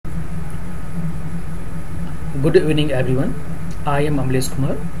Good evening everyone. I am Amlesh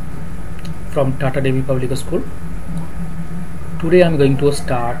Kumar from Tata Devi Public School. Today I am going to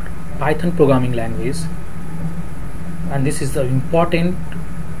start Python programming language, and this is the important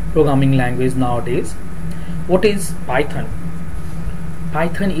programming language nowadays. What is Python?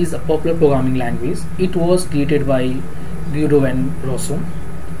 Python is a popular programming language. It was created by Guido van Rossum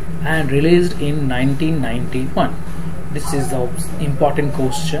and released in 1991. This is the important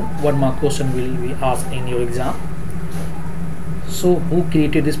question. One more question will be asked in your exam. So who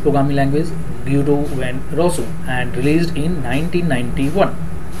created this programming language? Guido van Rossum, and released in 1991.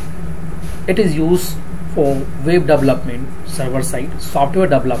 It is used for web development, server side, software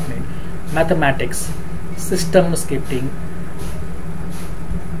development, mathematics, system scripting.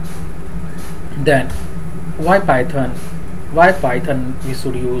 Then why Python? Why Python we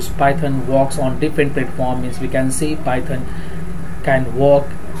should use? Python works on different platforms. Means we can say Python can work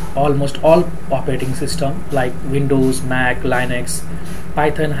almost all operating system like Windows, Mac, Linux.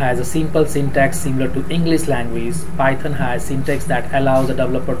 Python has a simple syntax similar to English language. Python has syntax that allows the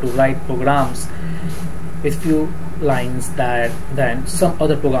developer to write programs with few lines than some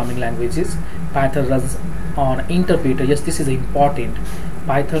other programming languages. Python runs on interpreter. Yes, this is important.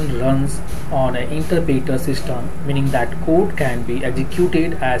 Python runs on an interpreter system, meaning that code can be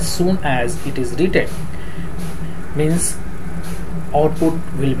executed as soon as it is written. Means output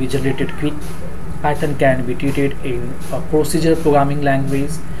will be generated quick. Python can be treated in a procedure programming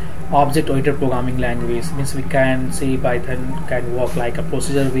language, object-oriented programming language. Means we can say Python can work like a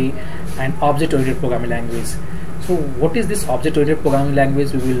procedure way, and object-oriented programming language. So what is this object-oriented programming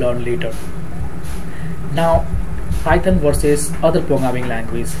language? We will learn later. Now Python versus other programming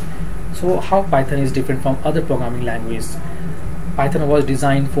language. So how Python is different from other programming language? Python was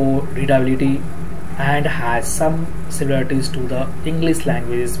designed for readability and has some similarities to the English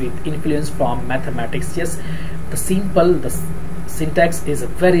languages with influence from mathematics. Yes, the syntax is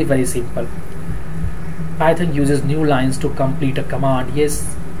very simple. Python uses new lines to complete a command.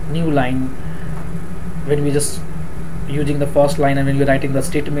 Yes, new line when we just using the first line, and when you're writing the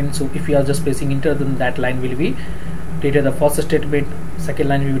statement, so if you are just pressing enter, then that line will be treated the first statement, second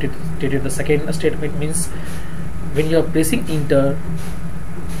line will be treated the second statement. Means when you are pressing enter,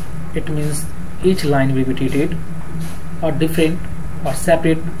 it means each line will be treated a different or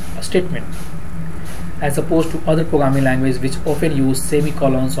separate statement, as opposed to other programming languages which often use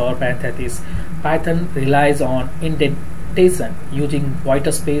semicolons or parentheses. Python relies on indentation, using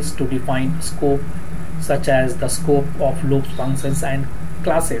white space to define scope, such as the scope of loops, functions and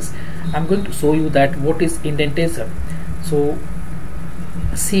classes. I'm going to show you that what is indentation. So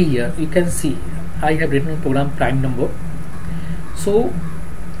see here, you can see I have written a program prime number. So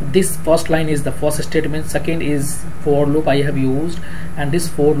this first line is the first statement, second is for loop I have used, and this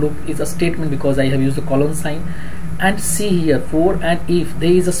for loop is a statement because I have used the colon sign. And see here, for and if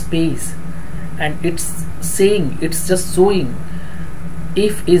there is a space, and it's saying, it's just showing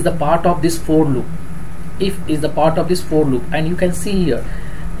if is the part of this for loop. If is the part of this for loop, and you can see here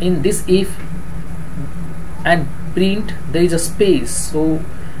in this if and print there is a space, so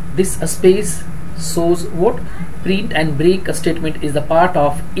this space shows what print and break a statement is the part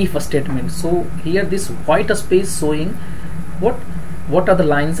of if a statement. So here this white space showing what are the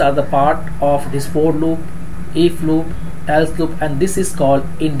lines are the part of this for loop, if loop, else loop, and this is called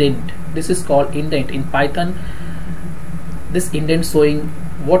indent. This is called indent in Python. This indent showing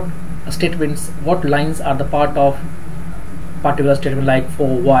what statements, what lines are the part of particular statement, like for,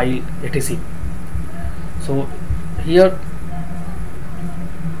 while, etc. So here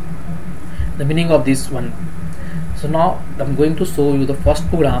the meaning of this one. So now I'm going to show you the first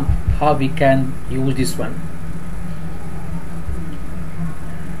program how we can use this one.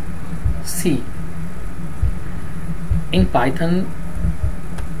 See, in Python,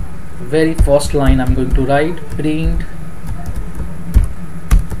 very first line I'm going to write print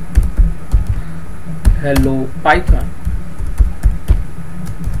hello Python.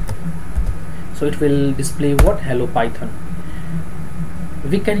 So it will display what? Hello Python.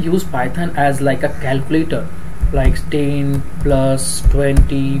 We can use Python as like a calculator, like 10 plus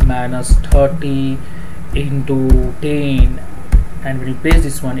 20 minus 30 into 10, and when you press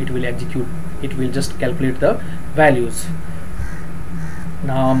this one, it will execute, it will just calculate the values.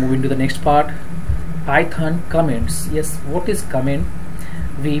 Now moving to the next part, Python comments. Yes, what is comment?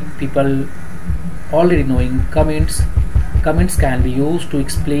 We people already knowing comments. Comments can be used to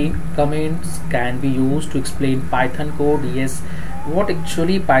explain, comments can be used to explain Python code. Yes, what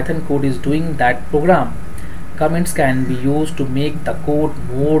actually Python code is doing, that program. Comments can be used to make the code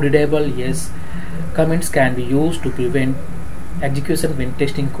more readable. Yes, comments can be used to prevent execution when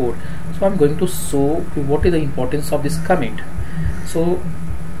testing code. So I'm going to show what is the importance of this commit. So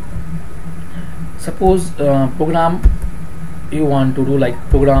suppose program you want to do, like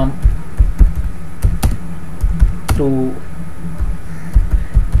program to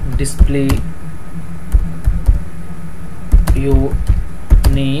display your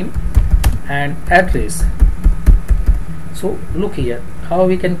name and address. So look here how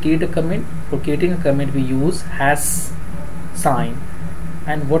we can create a commit. For creating a commit we use hash sign,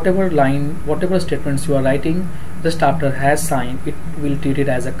 and whatever line, whatever statements you are writing just after hash sign, it will treat it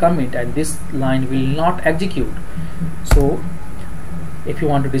as a commit and this line will not execute. So if you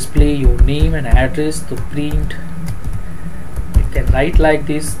want to display your name and address to print, you can write like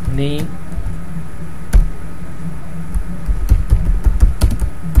this: name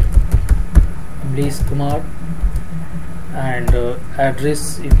Amlesh Kumar, and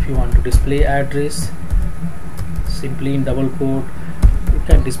address, if you want to display address, simply in double quote you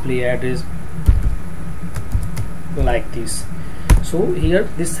can display address like this. So here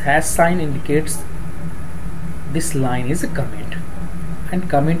this hash sign indicates this line is a commit, and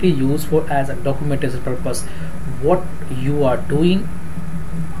commit is used for as a documentation purpose. What you are doing,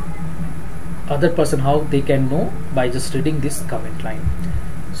 other person how they can know by just reading this comment line.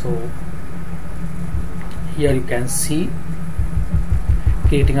 So here you can see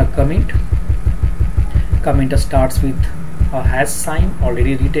creating a commit. Commit starts with a hash sign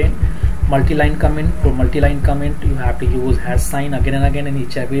already written. Multi-line comment, for multi-line comment you have to use hash sign again and again in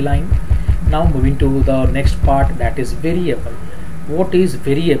each every line. Now moving to the next part, that is variable. What is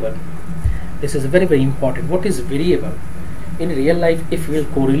variable? This is very important. What is variable? In real life, if we will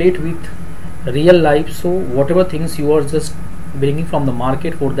correlate with real life, so whatever things you are just bringing from the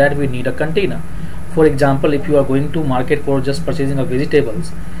market, for that we need a container. For example, if you are going to market for just purchasing of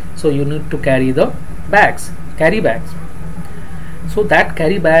vegetables, so you need to carry the bags, carry bags. So that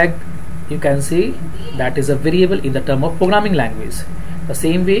carry bag, you can say that is a variable in the term of programming language. The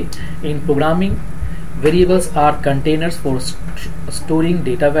same way in programming, variables are containers for storing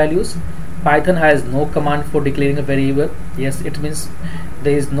data values. Python has no command for declaring a variable. Yes, it means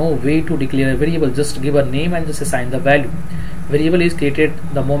there is no way to declare a variable. Just give a name and just assign the value. Variable is created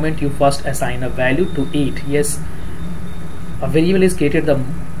the moment you first assign a value to it. Yes, a variable is created the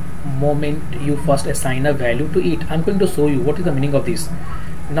moment you first assign a value to it. I'm going to show you what is the meaning of this.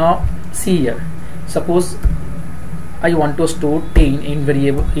 Now see here, suppose I want to store 10 in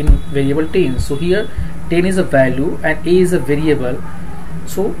variable 10. So here 10 is a value and a is a variable.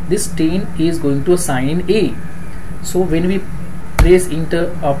 So this 10 is going to assign in a. So when we press enter,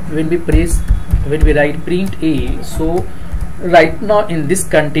 when we write print a, so right now in this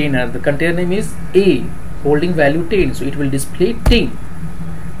container, the container name is a holding value 10, so it will display 10,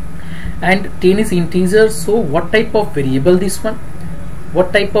 and 10 is integer. So what type of variable this one?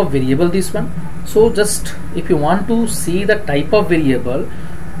 What type of variable this one? So just if you want to see the type of variable,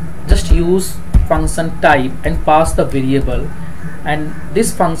 just use function type and pass the variable, and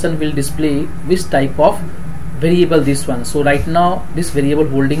this function will display which type of variable this one. So right now this variable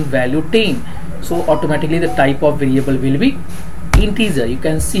holding value 10, so automatically the type of variable will be integer. You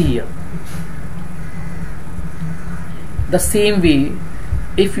can see here. The same way,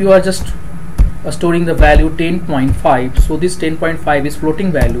 if you are just storing the value 10.5, so this 10.5 is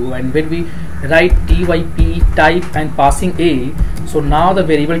floating value, and when we write typ type and passing a, so now the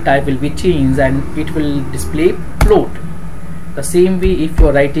variable type will be changed and it will display float. The same way, if you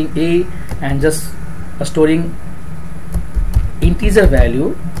are writing a and just storing integer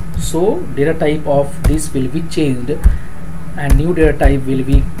value, so data type of this will be changed and new data type will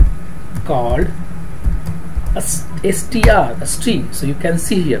be called a str, a string. So you can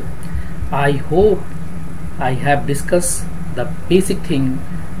see here. I hope I have discussed the basic thing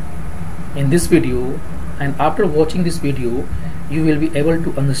in this video, and after watching this video you will be able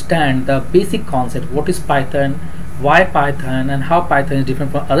to understand the basic concept. What is Python, why Python, and how Python is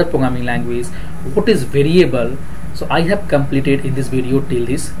different from other programming language. What is variable? So I have completed in this video till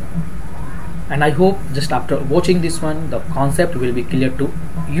this, and I hope just after watching this one the concept will be clear to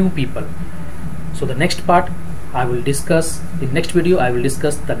you people. So the next part I will discuss, in next video I will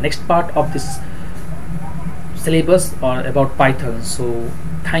discuss the next part of this syllabus or about Python. So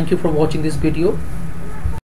thank you for watching this video.